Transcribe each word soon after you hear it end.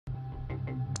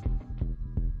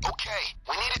Okay,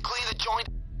 we need to clean the joint.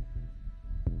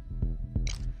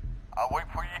 I'll wait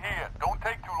for you here. Don't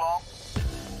take too long.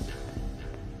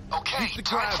 Okay, Keep the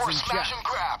time crowds for a in smash check. and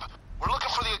grab. We're looking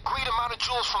for the agreed amount of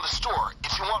jewels from the store.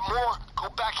 If you want more, go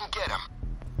back and get them.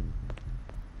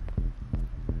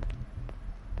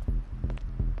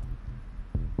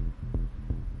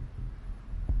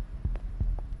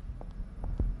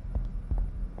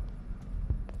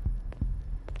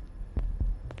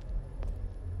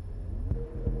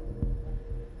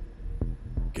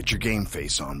 Get your game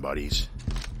face on, buddies.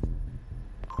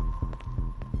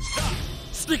 Stop!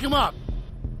 Stick him up!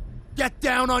 Get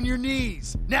down on your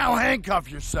knees! Now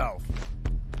handcuff yourself!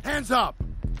 Hands up!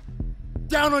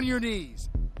 Down on your knees!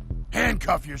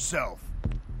 Handcuff yourself!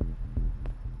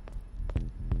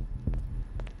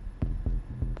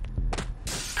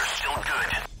 You're still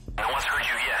good. No one's hurt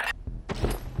you yet.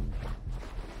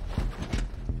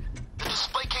 The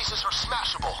display cases are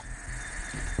smashable.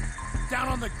 Down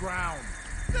on the ground!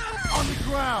 On the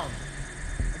ground!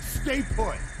 And stay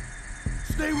put!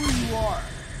 Stay where you are!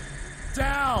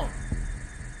 Down!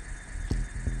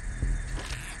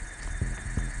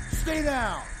 Stay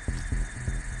down!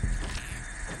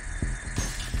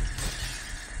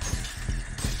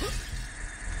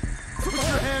 Put your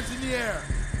hands in the air!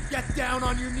 Get down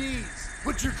on your knees!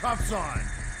 Put your cuffs on!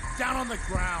 Down on the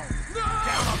ground!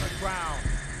 Down on the ground!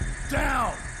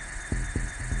 Down!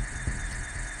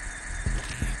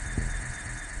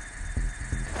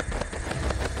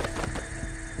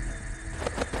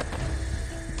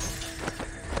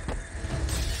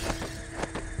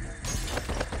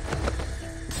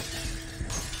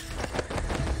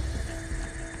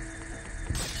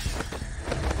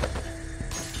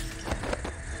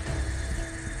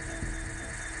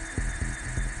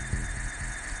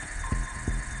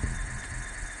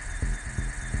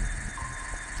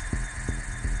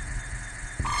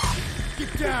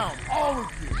 Get down, all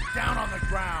of you! Down on the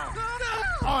ground!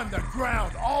 On the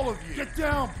ground, all of you! Get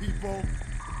down, people!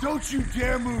 Don't you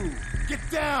dare move! Get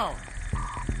down!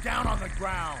 Down on the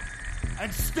ground!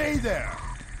 And stay there!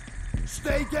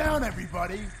 Stay down,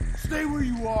 everybody! Stay where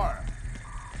you are!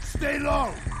 Stay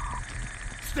low!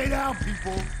 Stay down,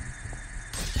 people!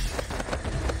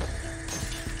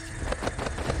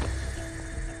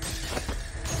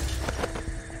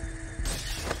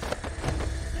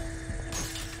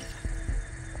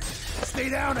 Stay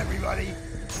down, everybody!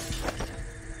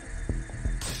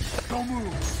 Don't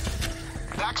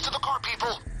move! Backs to the car,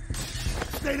 people.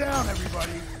 Stay down,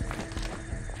 everybody!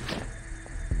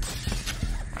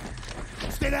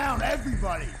 Stay down,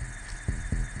 everybody!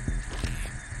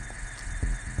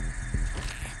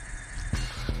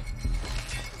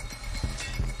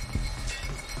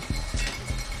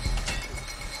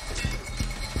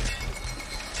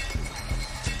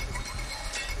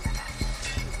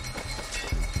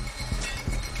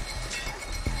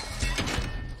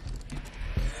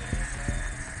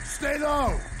 Stay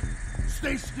low!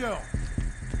 Stay still!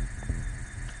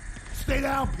 Stay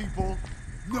down, people!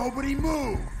 Nobody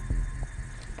move!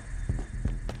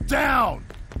 Down!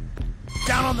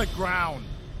 Down on the ground!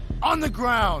 On the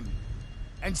ground!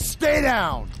 And stay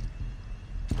down!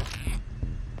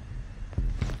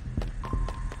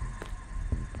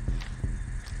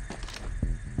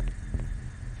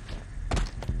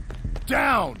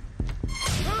 Down!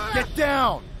 Get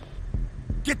down!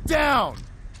 Get down!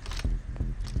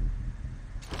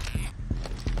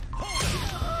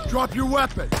 Drop your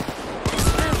weapon!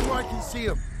 Stand where I can see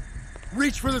him!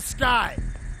 Reach for the sky!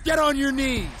 Get on your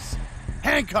knees!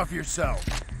 Handcuff yourself!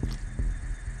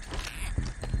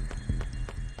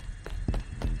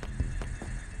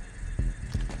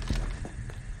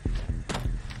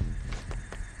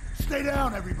 Stay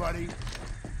down, everybody!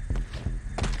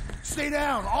 Stay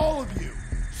down, all of you!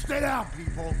 Stay down,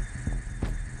 people!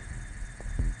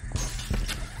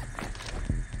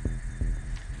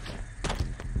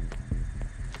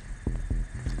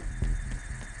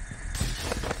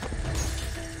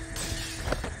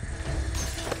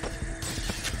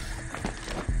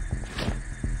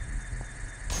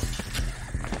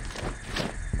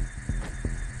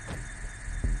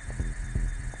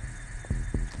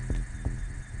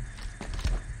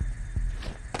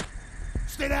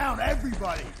 Stay down,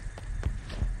 everybody!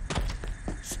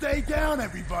 Stay down,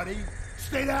 everybody!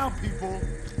 Stay down, people!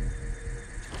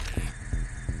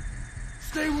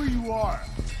 Stay where you are!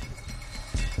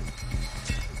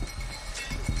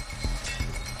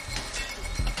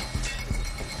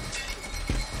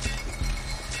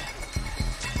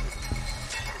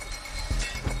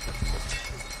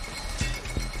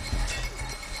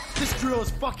 This drill is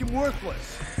fucking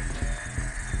worthless!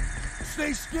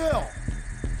 Stay still!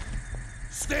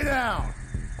 Stay down!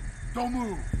 Don't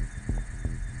move.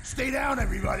 Stay down,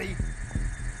 everybody.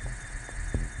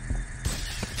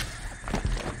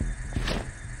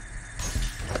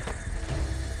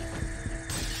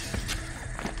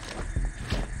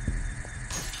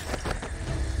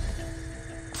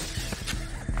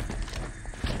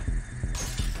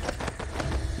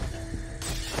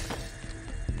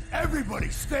 Everybody,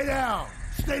 stay down.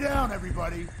 Stay down,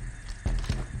 everybody.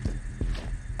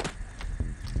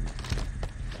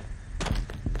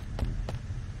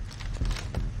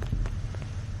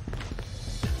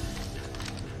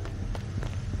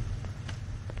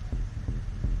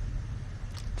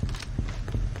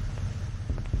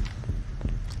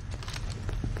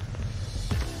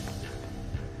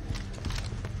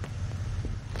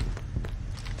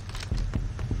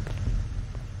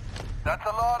 That's a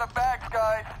lot of bags,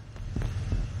 guys.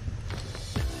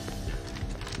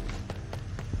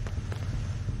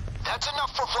 That's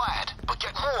enough for Vlad, but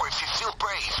get more if you feel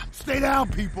brave. Stay down,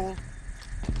 people.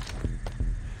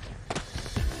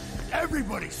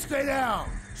 Everybody, stay down.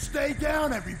 Stay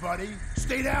down, everybody.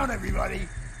 Stay down, everybody.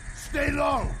 Stay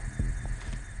low.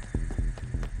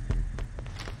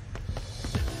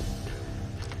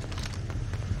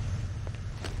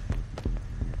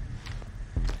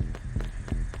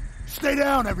 Stay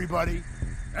down, everybody.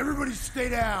 Everybody stay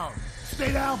down.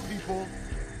 Stay down, people.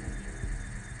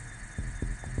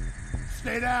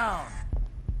 Stay down.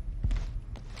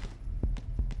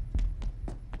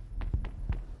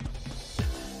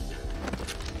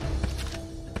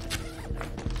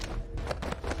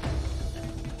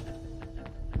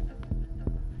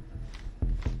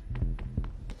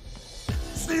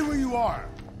 Stay where you are.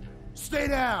 Stay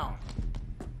down.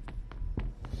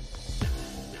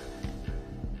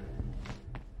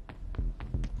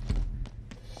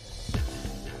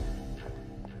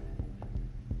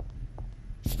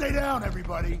 Stay down,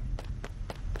 everybody.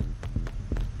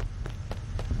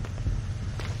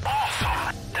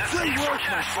 Awesome! Great work,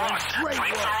 my friend. Great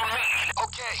Drinks work. are on me.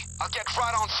 Okay, I'll get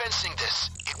right on fencing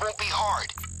this. It won't be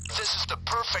hard. This is the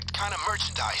perfect kind of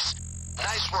merchandise.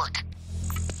 Nice work.